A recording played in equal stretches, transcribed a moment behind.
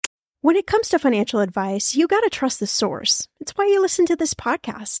When it comes to financial advice, you gotta trust the source. It's why you listen to this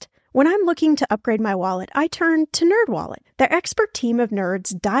podcast. When I'm looking to upgrade my wallet, I turn to NerdWallet. Their expert team of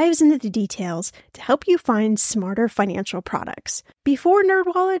nerds dives into the details to help you find smarter financial products. Before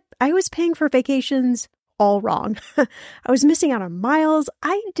NerdWallet, I was paying for vacations all wrong. I was missing out on miles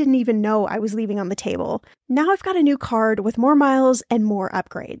I didn't even know I was leaving on the table. Now I've got a new card with more miles and more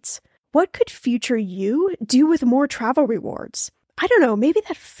upgrades. What could future you do with more travel rewards? I don't know, maybe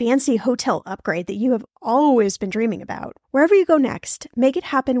that fancy hotel upgrade that you have always been dreaming about. Wherever you go next, make it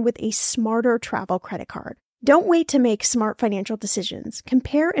happen with a smarter travel credit card. Don't wait to make smart financial decisions.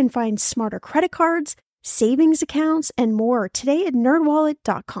 Compare and find smarter credit cards, savings accounts, and more today at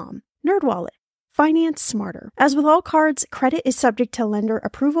nerdwallet.com. NerdWallet. Finance smarter. As with all cards, credit is subject to lender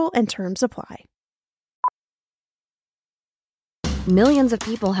approval and terms apply. Millions of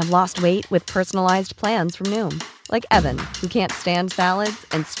people have lost weight with personalized plans from Noom. Like Evan, who can't stand salads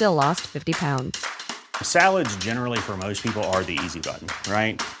and still lost 50 pounds. Salads generally for most people are the easy button,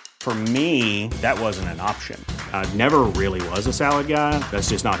 right? For me, that wasn't an option. I never really was a salad guy. That's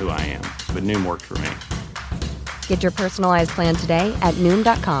just not who I am. But Noom worked for me. Get your personalized plan today at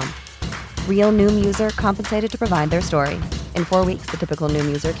Noom.com. Real Noom user compensated to provide their story. In 4 weeks, the typical Noom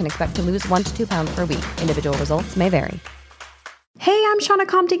user can expect to lose 1 to 2 pounds per week. Individual results may vary. Hey, I'm Shauna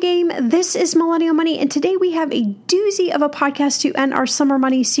Compton Game. This is Millennial Money, and today we have a doozy of a podcast to end our Summer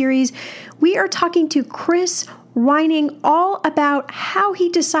Money series. We are talking to Chris Reining all about how he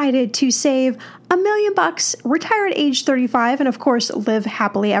decided to save $1 million, retire at age 35, and of course, live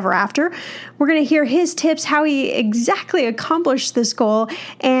happily ever after. We're going to hear his tips, how he exactly accomplished this goal,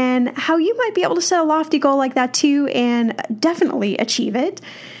 and how you might be able to set a lofty goal like that too, and definitely achieve it.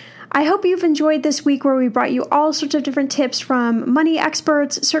 I hope you've enjoyed this week where we brought you all sorts of different tips from money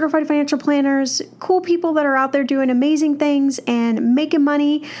experts, certified financial planners, cool people that are out there doing amazing things and making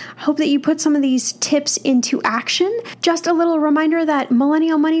money. I hope that you put some of these tips into action. Just a little reminder that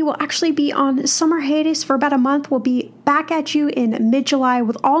Millennial Money will actually be on summer hiatus for about a month. We'll be back at you in mid-July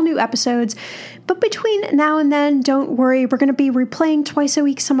with all new episodes. But between now and then, don't worry, we're going to be replaying twice a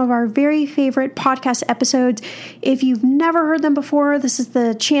week some of our very favorite podcast episodes. If you've never heard them before, this is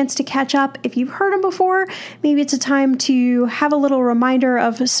the chance to catch up. If you've heard them before, maybe it's a time to have a little reminder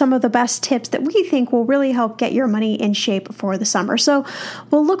of some of the best tips that we think will really help get your money in shape for the summer. So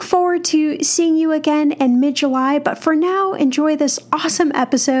we'll look forward to seeing you again in mid-July. But for now, enjoy this awesome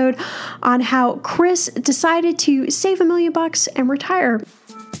episode on how Chris decided to save $1 million and retire.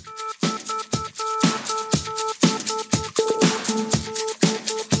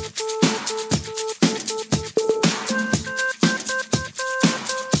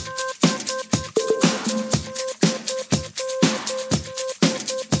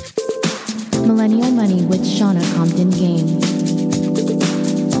 Millennial Money with Shauna Compton Game.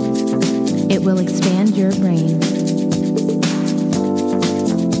 It will expand your brain.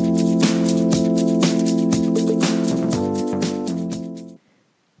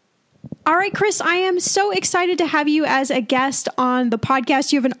 All right, Chris, I am so excited to have you as a guest on the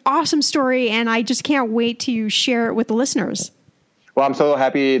podcast. You have an awesome story, and I just can't wait to share it with the listeners. Well, I'm so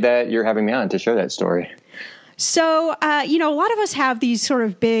happy that you're having me on to share that story. So, a lot of us have these sort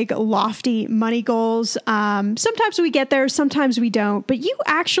of big, lofty money goals. Sometimes we get there, sometimes we don't. But you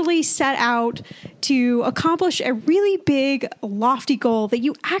actually set out to accomplish a really big, lofty goal that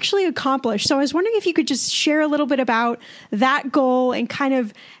you actually accomplished. So I was wondering if you could just share a little bit about that goal and kind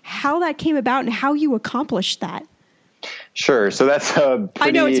of how that came about and how you accomplished that. Sure. So that's a pretty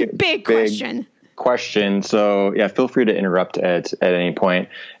I know it's a big question. So yeah, feel free to interrupt at any point,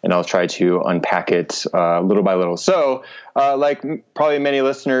 and I'll try to unpack it little by little. So like probably many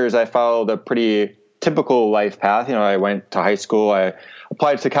listeners, I followed a pretty typical life path. I went to high school, I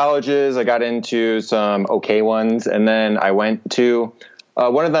applied to colleges, I got into some okay ones, and then I went to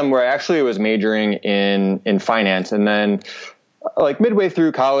one of them where I actually was majoring in finance. And then like midway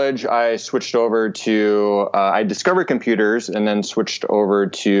through college, I switched over to I discovered computers and then switched over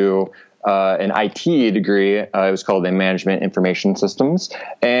to an IT degree. It was called in Management Information Systems.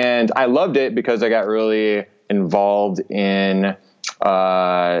 And I loved it because I got really involved in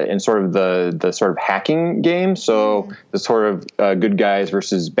sort of the sort of hacking game. So the sort of good guys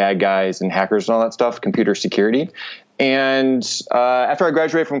versus bad guys and hackers and all that stuff, computer security. And after I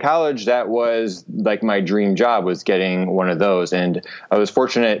graduated from college, that was like my dream job, was getting one of those. And I was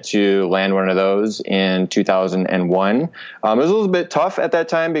fortunate to land one of those in 2001. It was a little bit tough at that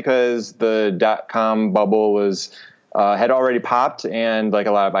time because the dot-com bubble had already popped, and like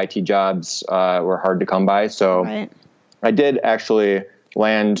a lot of IT jobs were hard to come by. So I did actually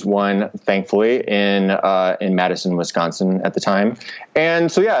land one, thankfully, in Madison, Wisconsin at the time.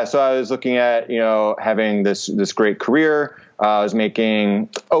 And so I was looking at, having this great career. I was making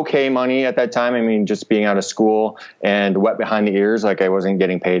okay money at that time. I mean, just being out of school and wet behind the ears, like I wasn't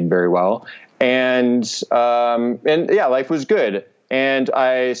getting paid very well. And life was good. And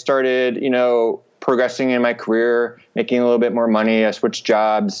I started, progressing in my career, making a little bit more money. I switched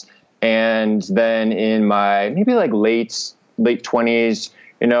jobs. And then in my maybe like late 20s,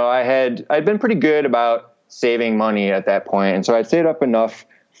 I'd been pretty good about saving money at that point. And so I'd saved up enough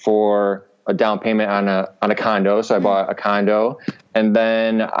for a down payment on a condo. So I bought a condo, and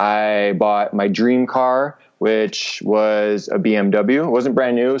then I bought my dream car, which was a BMW. It wasn't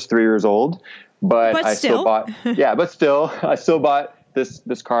brand new. It was 3 years old, but I still bought, I still bought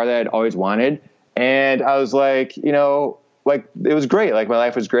this car that I'd always wanted. And I was like, like it was great. Like my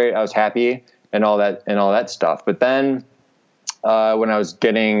life was great. I was happy and all that stuff. But then, when I was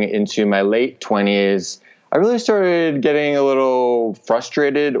getting into my late 20s, I really started getting a little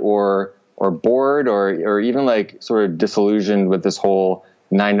frustrated or bored or even like sort of disillusioned with this whole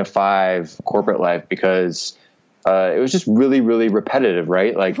 9-to-5 corporate life, because it was just really, really repetitive,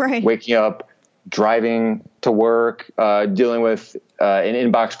 right? Like waking up, driving to work, dealing with an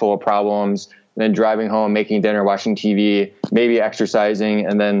inbox full of problems, and then driving home, making dinner, watching TV, maybe exercising,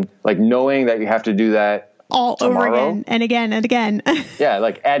 and then like knowing that you have to do that all tomorrow. Over again and again and again. Yeah,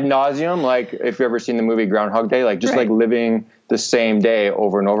 like ad nauseum. Like if you've ever seen the movie Groundhog Day, like just like living the same day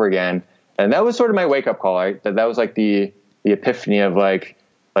over and over again. And that was sort of my wake up call. Right? That was like the epiphany of like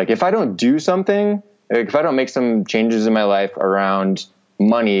if I don't do something, like if I don't make some changes in my life around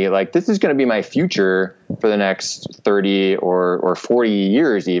money, like this is going to be my future for the next 30 or 40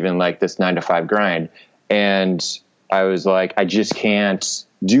 years, even, like this 9-to-5 grind. And I was like, I just can't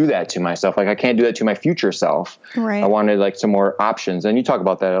do that to myself. Like I can't do that to my future self. Right. I wanted like some more options. And you talk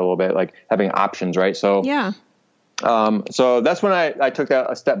about that a little bit, like having options, right? So, yeah. So that's when I took that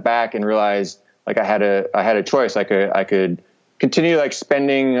a step back and realized like I had a choice. I could continue like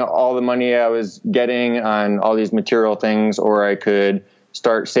spending all the money I was getting on all these material things, or I could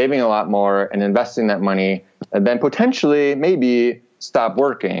start saving a lot more and investing that money, and then potentially maybe stop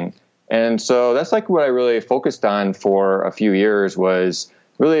working. And so that's like what I really focused on for a few years, was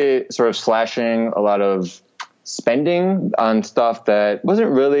really sort of slashing a lot of spending on stuff that wasn't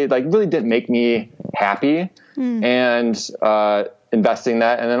really didn't make me happy, and investing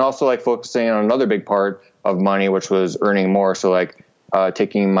that. And then also like focusing on another big part of money, which was earning more. So like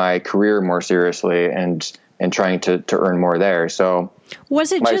taking my career more seriously and trying to earn more there. So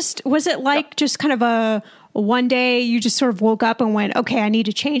was it just kind of a one day you just sort of woke up and went, okay, I need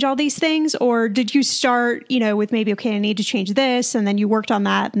to change all these things? Or did you start, with maybe, okay, I need to change this, and then you worked on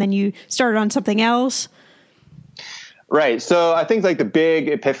that, and then you started on something else? Right. So I think like the big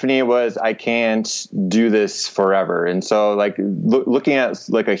epiphany was I can't do this forever. And so like looking at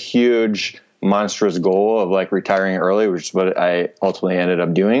like a huge monstrous goal of like retiring early, which is what I ultimately ended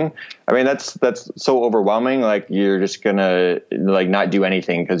up doing. I mean, that's so overwhelming. Like you're just gonna like not do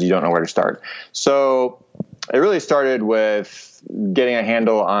anything because you don't know where to start. So it really started with getting a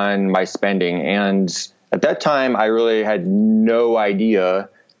handle on my spending. And at that time, I really had no idea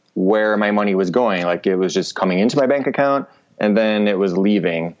where my money was going. Like it was just coming into my bank account and then it was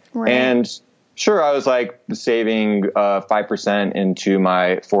leaving. Right. And sure, I was like saving 5% into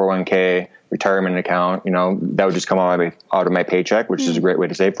my 401k retirement account. That would just come out of my paycheck, which is a great way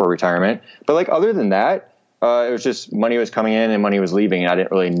to save for retirement. But like other than that, it was just money was coming in and money was leaving. I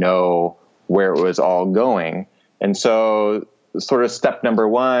didn't really know where it was all going. And so sort of step number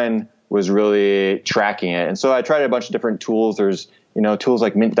one was really tracking it. And so I tried a bunch of different tools. There's tools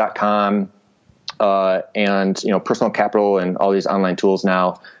like mint.com and Personal Capital and all these online tools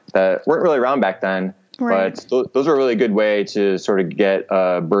now that weren't really around back then. Right. But those are a really good way to sort of get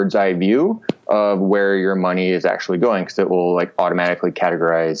a bird's eye view of where your money is actually going, because it will like automatically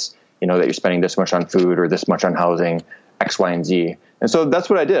categorize, that you're spending this much on food or this much on housing, X, Y, and Z. And so that's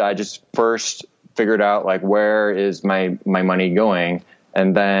what I did. I just first figured out like where is my money going,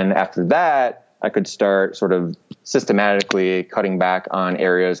 and then after that, I could start sort of systematically cutting back on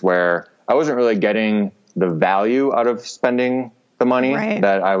areas where I wasn't really getting the value out of spending the money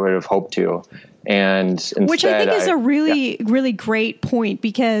that I would have hoped to. And instead, which I think is a really, really great point,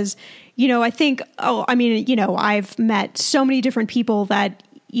 because, I think, I've met so many different people that,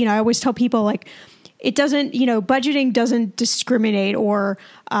 I always tell people like, it doesn't, budgeting doesn't discriminate or,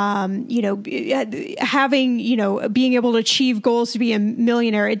 having, being able to achieve goals to be a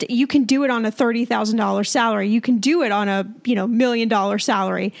millionaire. You can do it on a $30,000 salary. You can do it on a, $1 million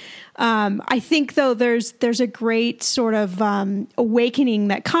salary. I think though, there's a great sort of, awakening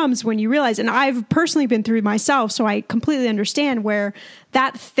that comes when you realize, and I've personally been through myself, so I completely understand where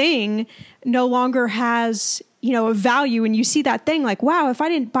that thing no longer has, a value. And you see that thing like, wow, if I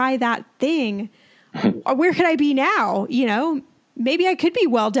didn't buy that thing, where could I be now? Maybe I could be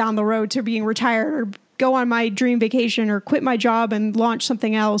well down the road to being retired or go on my dream vacation or quit my job and launch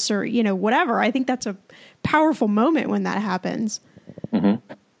something else or, whatever. I think that's a powerful moment when that happens.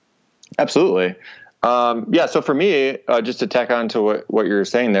 Mm-hmm. Absolutely. So for me, just to tack on to what you're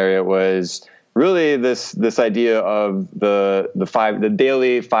saying there, it was really this idea of the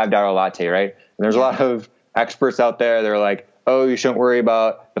daily $5 latte, right? And there's a lot of experts out there. They're like, oh, you shouldn't worry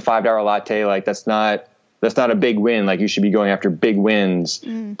about the $5 latte. Like that's not a big win. Like you should be going after big wins.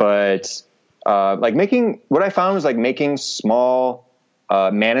 But what I found was like making small,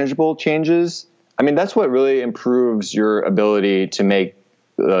 manageable changes. I mean, that's what really improves your ability to make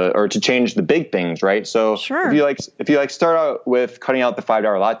or to change the big things, right? So sure. if you start out with cutting out the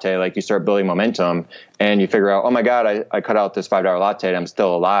 $5 latte, like you start building momentum and you figure out, oh my God, I cut out this $5 latte and I'm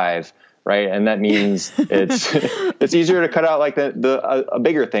still alive. Right. And that means it's easier to cut out like a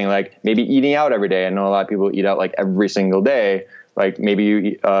bigger thing, like maybe eating out every day. I know a lot of people eat out like every single day, like maybe you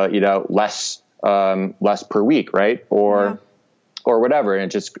eat out less per week. Right. Or whatever.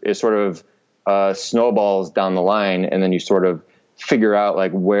 And it sort of snowballs down the line. And then you sort of figure out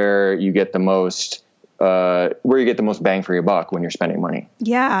like where you get the most bang for your buck when you're spending money.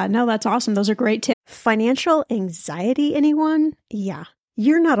 Yeah, no, that's awesome. Those are great tips. Financial anxiety, anyone? Yeah,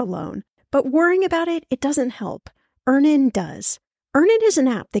 you're not alone. But worrying about it doesn't help. Earnin does. Earnin is an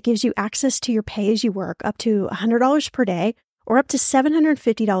app that gives you access to your pay as you work up to $100 per day or up to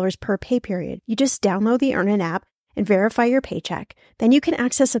 $750 per pay period. You just download the Earnin app and verify your paycheck. Then you can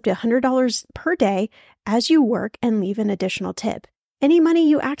access up to $100 per day as you work and leave an additional tip. Any money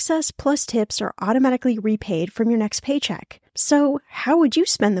you access plus tips are automatically repaid from your next paycheck. So how would you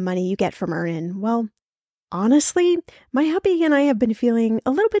spend the money you get from Earnin? Well, honestly, my hubby and I have been feeling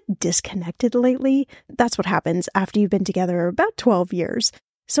a little bit disconnected lately. That's what happens after you've been together about 12 years.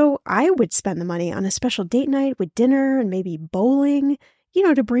 So I would spend the money on a special date night with dinner and maybe bowling,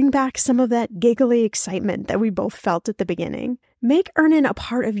 to bring back some of that giggly excitement that we both felt at the beginning. Make Earnin a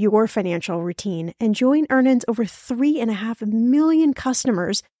part of your financial routine and join Earnin's over 3.5 million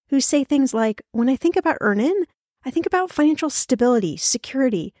customers who say things like, when I think about Earnin, I think about financial stability,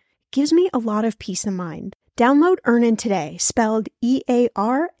 security. It gives me a lot of peace of mind. Download Earnin today, spelled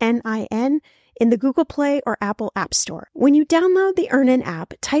EARNIN, in the Google Play or Apple App Store. When you download the Earnin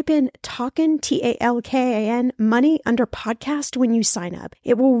app, type in Talkin, TALKAN, money under podcast when you sign up.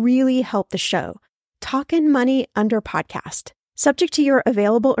 It will really help the show. Talkin' money under podcast. Subject to your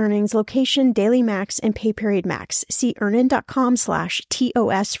available earnings, location, daily max, and pay period max. See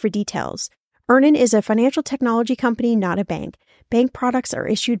earnin.com/TOS for details. Earnin is a financial technology company, not a bank. Bank products are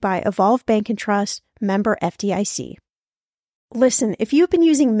issued by Evolve Bank and Trust, member FDIC. Listen, if you've been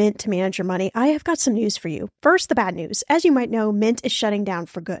using Mint to manage your money, I have got some news for you. First, the bad news. As you might know, Mint is shutting down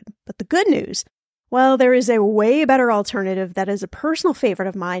for good. But the good news, well, there is a way better alternative that is a personal favorite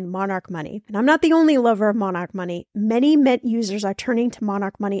of mine, Monarch Money. And I'm not the only lover of Monarch Money. Many Mint users are turning to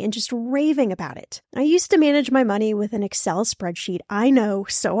Monarch Money and just raving about it. I used to manage my money with an Excel spreadsheet. I know,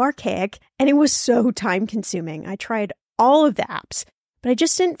 so archaic, and it was so time-consuming. I tried all of the apps, but I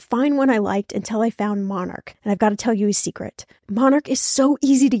just didn't find one I liked until I found Monarch. And I've got to tell you a secret. Monarch is so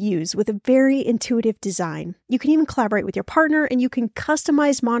easy to use with a very intuitive design. You can even collaborate with your partner and you can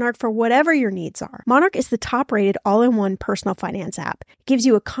customize Monarch for whatever your needs are. Monarch is the top-rated all-in-one personal finance app. It gives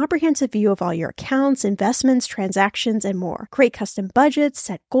you a comprehensive view of all your accounts, investments, transactions, and more. Create custom budgets,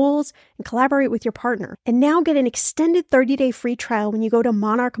 set goals, and collaborate with your partner. And now get an extended 30-day free trial when you go to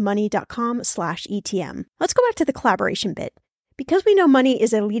monarchmoney.com/ETM. Let's go back to the collaboration bit. Because we know money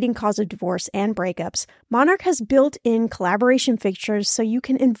is a leading cause of divorce and breakups, Monarch has built-in collaboration features so you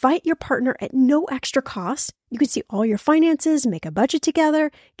can invite your partner at no extra cost. You can see all your finances, make a budget together,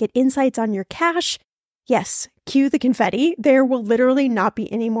 get insights on your cash. Yes, cue the confetti. There will literally not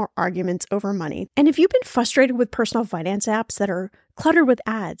be any more arguments over money. And if you've been frustrated with personal finance apps that are cluttered with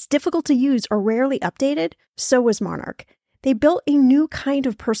ads, difficult to use, or rarely updated, so was Monarch. They built a new kind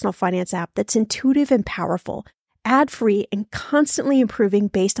of personal finance app that's intuitive and powerful, ad-free, and constantly improving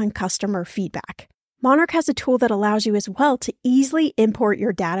based on customer feedback. Monarch has a tool that allows you as well to easily import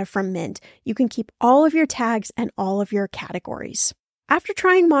your data from Mint. You can keep all of your tags and all of your categories. After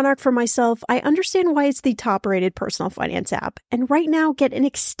trying Monarch for myself, I understand why it's the top-rated personal finance app. And right now, get an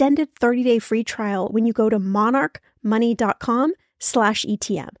extended 30-day free trial when you go to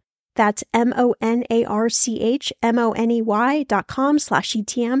monarchmoney.com/ETM. That's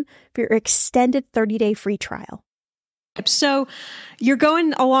monarchmoney.com/ETM for your extended 30-day free trial. So you're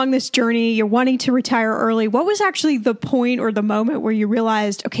going along this journey, you're wanting to retire early. What was actually the point or the moment where you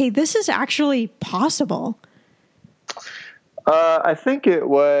realized, okay, this is actually possible? I think it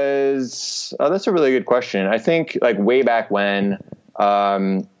was, that's a really good question. I think like way back when,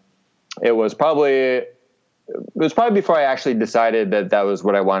 it was probably before I actually decided that that was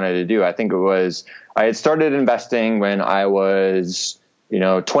what I wanted to do. I think I had started investing when I was,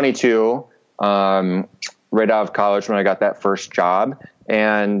 22, right out of college when I got that first job,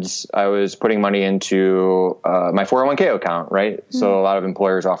 and I was putting money into my 401k account, right? Mm-hmm. So a lot of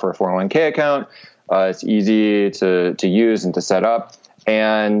employers offer a 401k account. It's easy to use and to set up.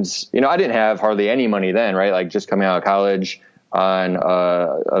 And, I didn't have hardly any money then, right? Like just coming out of college on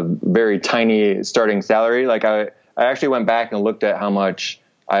a very tiny starting salary. Like I actually went back and looked at how much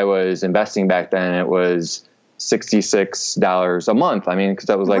I was investing back then. It was $66 a month. I mean, because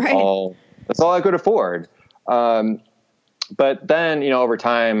that was like that's all I could afford. But then, over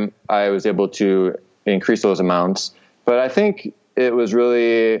time I was able to increase those amounts. But I think it was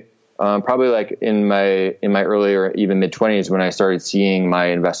really probably like in my early or even mid 20s when I started seeing my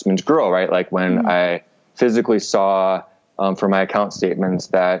investments grow, right? Like when I physically saw from my account statements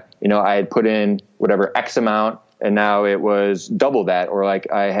that, I had put in whatever X amount and now it was double that, or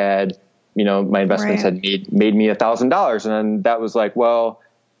like I had, my investments had made me $1,000. And then that was like, well,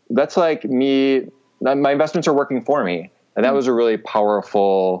 that's like my investments are working for me. And that was a really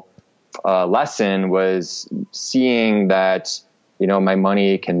powerful lesson, was seeing that, my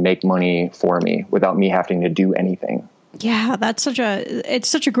money can make money for me without me having to do anything. Yeah, it's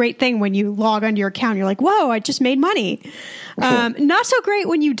such a great thing when you log onto your account. You're like, whoa, I just made money. Not so great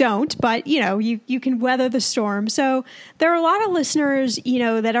when you don't, but you can weather the storm. So there are a lot of listeners,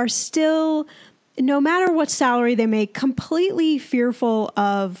 that are still, no matter what salary they make, completely fearful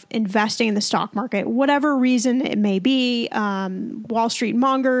of investing in the stock market, whatever reason it may be, Wall Street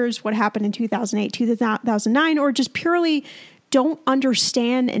mongers, what happened in 2008, 2009, or just purely don't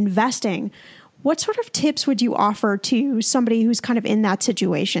understand investing. What sort of tips would you offer to somebody who's kind of in that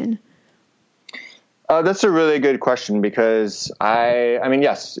situation? That's a really good question, because I mean,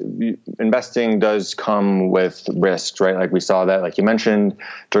 yes, investing does come with risks, right? Like we saw that, like you mentioned,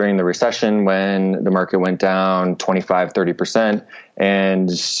 during the recession when the market went down 25, 30%, and,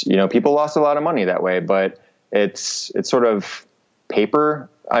 people lost a lot of money that way, but it's sort of paper.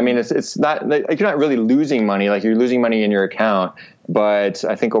 I mean, it's not like you're not really losing money, like you're losing money in your account, but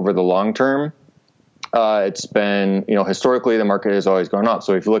I think over the long term, it's been, historically the market has always gone up.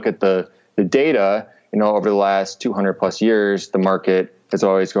 So if you look at the data, over the last 200 plus years, the market has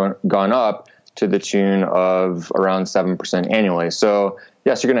always gone up to the tune of around 7% annually. So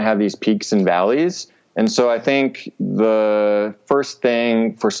yes, you're going to have these peaks and valleys. And so I think the first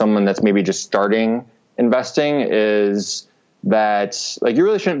thing for someone that's maybe just starting investing is that, like, you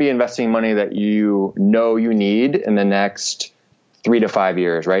really shouldn't be investing money that you need in the next 3 to 5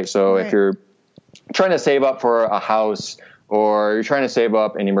 years, right? So if you're trying to save up for a house, or you're trying to save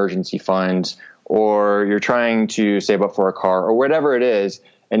up an emergency fund, or you're trying to save up for a car, or whatever it is,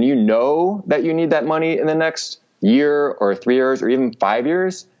 and you know that you need that money in the next year or 3 years or even 5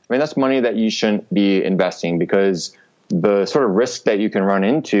 years, I mean, that's money that you shouldn't be investing, because the sort of risk that you can run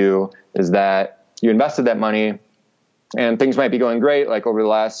into is that you invested that money and things might be going great. Like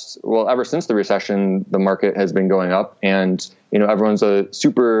ever since the recession, the market has been going up, and, everyone's a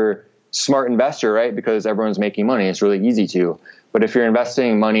super smart investor, right? Because everyone's making money. It's really easy to. But if you're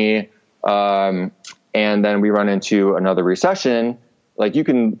investing money, and then we run into another recession, like you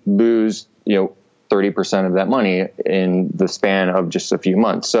can lose, 30% of that money in the span of just a few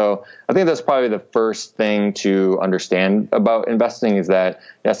months. So I think that's probably the first thing to understand about investing, is that,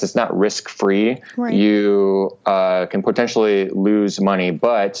 yes, it's not risk-free. Right. You can potentially lose money.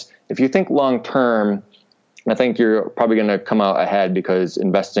 But if you think long-term, I think you're probably going to come out ahead, because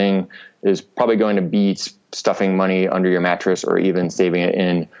investing is probably going to beat stuffing money under your mattress or even saving it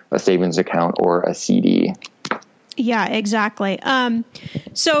in a savings account or a CD. Yeah, exactly.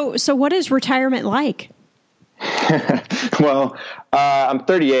 So what is retirement like? Well, I'm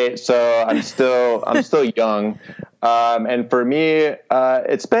 38, so I'm still young. And for me,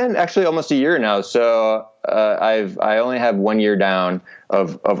 it's been actually almost a year now. So, I only have 1 year down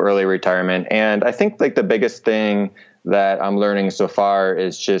of early retirement. And I think like the biggest thing that I'm learning so far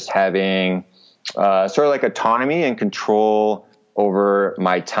is just having, sort of like autonomy and control over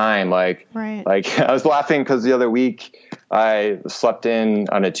my time. Like I was laughing because the other week I slept in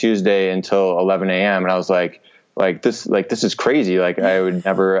on a Tuesday until 11 a.m. and I was like this is crazy. Like I would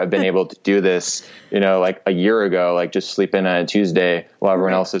never have been able to do this, like a year ago, like just sleep in on a Tuesday while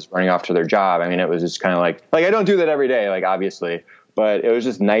everyone else is running off to their job. I mean, it was just kind of like I don't do that every day, like obviously, but it was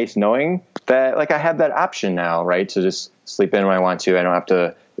just nice knowing that like I have that option now, right? To just sleep in when I want to. I don't have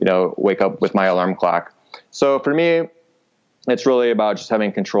to, wake up with my alarm clock. So for me, it's really about just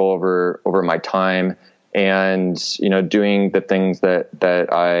having control over my time and, doing the things that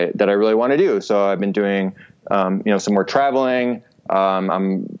I really want to do. So I've been doing, some more traveling.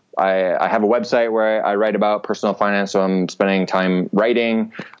 I have a website where I write about personal finance, so I'm spending time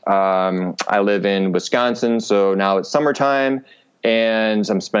writing. I live in Wisconsin, so now it's summertime, and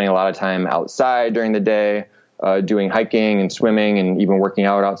I'm spending a lot of time outside during the day, doing hiking and swimming and even working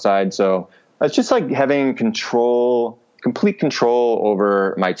out outside. So it's just like having complete control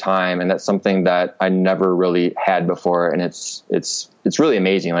over my time. And that's something that I never really had before. And it's really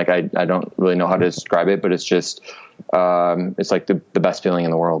amazing. Like I don't really know how to describe it, but it's just, it's like the best feeling in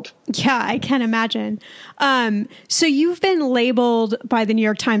the world. Yeah, I can imagine. So you've been labeled by the New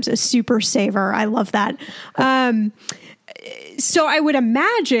York Times a super saver. I love that. So I would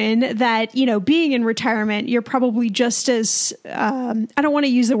imagine that, being in retirement, you're probably just as, I don't want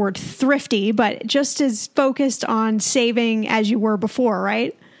to use the word thrifty, but just as focused on saving as you were before,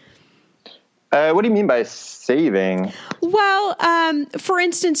 right? What do you mean by saving? Well, for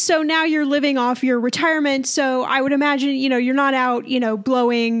instance, so now you're living off your retirement. So I would imagine, you're not out,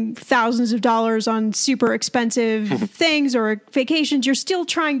 blowing thousands of dollars on super expensive things or vacations. You're still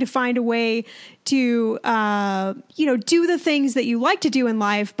trying to find a way to, do the things that you like to do in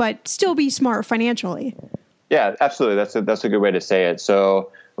life, but still be smart financially. Yeah, absolutely. That's a good way to say it.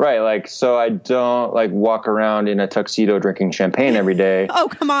 So, right. So I don't walk around in a tuxedo drinking champagne every day. Oh,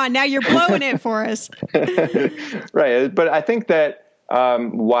 come on. Now you're blowing it for us. Right. But I think that,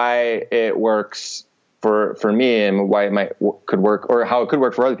 why it works for me and why it could work or how it could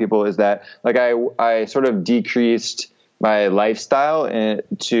work for other people is that I sort of decreased my lifestyle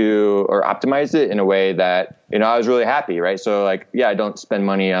or optimize it in a way that, I was really happy. Right. So I don't spend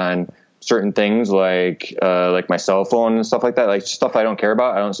money on certain things like my cell phone and stuff like that, like stuff I don't care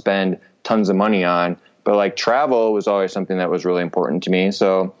about. I don't spend tons of money on, but travel was always something that was really important to me.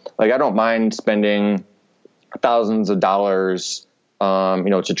 So I don't mind spending thousands of dollars,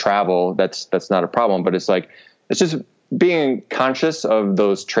 to travel. That's not a problem, but it's just being conscious of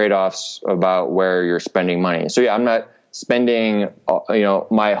those trade-offs about where you're spending money. So I'm not spending,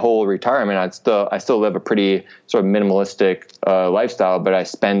 my whole retirement. I still live a pretty sort of minimalistic lifestyle, but I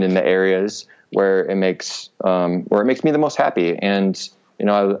spend in the areas where it makes me the most happy. And,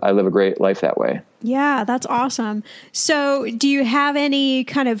 I live a great life that way. Yeah, that's awesome. So do you have any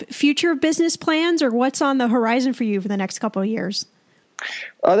kind of future business plans or what's on the horizon for you for the next couple of years?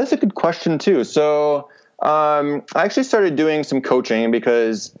 That's a good question too. So I actually started doing some coaching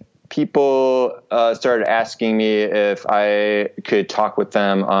because people started asking me if I could talk with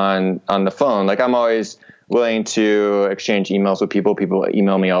them on the phone. I'm always willing to exchange emails with people. People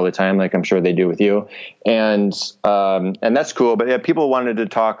email me all the time, like I'm sure they do with you. And that's cool. But yeah, people wanted to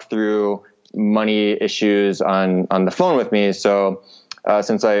talk through money issues on the phone with me. So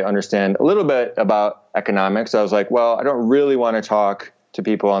since I understand a little bit about economics, I was like, well, I don't really want to talk to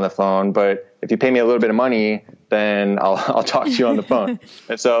people on the phone, but if you pay me a little bit of money, then I'll talk to you on the phone.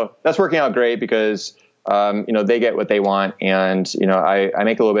 And so that's working out great because, they get what they want. And, I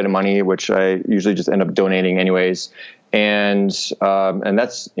make a little bit of money, which I usually just end up donating anyways. And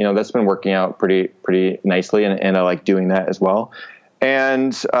that's, that's been working out pretty nicely. And I like doing that as well.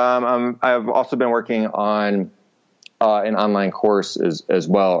 And, I've also been working on, an online course as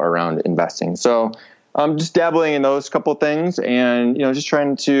well around investing. So I'm just dabbling in those couple things and, just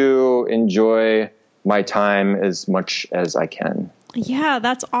trying to enjoy my time as much as I can. Yeah,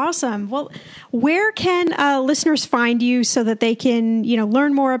 that's awesome. Well, where can listeners find you so that they can,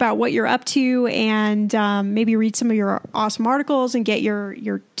 learn more about what you're up to and maybe read some of your awesome articles and get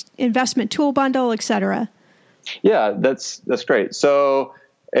your investment tool bundle, et cetera? Yeah, that's great. So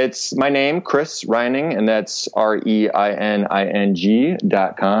it's my name, Chris Reining, and that's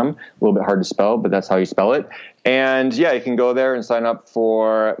REINING.com. A little bit hard to spell, but that's how you spell it. And yeah, you can go there and sign up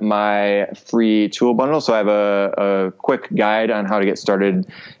for my free tool bundle. So I have a quick guide on how to get started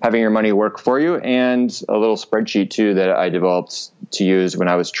having your money work for you and a little spreadsheet too that I developed to use when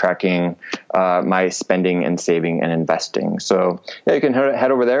I was tracking my spending and saving and investing. So yeah, you can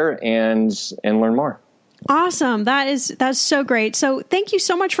head over there and learn more. Awesome. That's so great. So thank you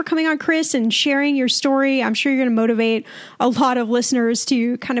so much for coming on, Chris, and sharing your story. I'm sure you're going to motivate a lot of listeners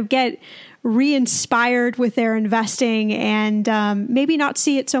to kind of get re-inspired with their investing and maybe not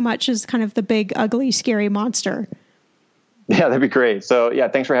see it so much as kind of the big, ugly, scary monster. Yeah, that'd be great. So yeah,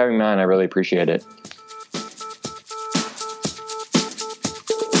 thanks for having me on. I really appreciate it.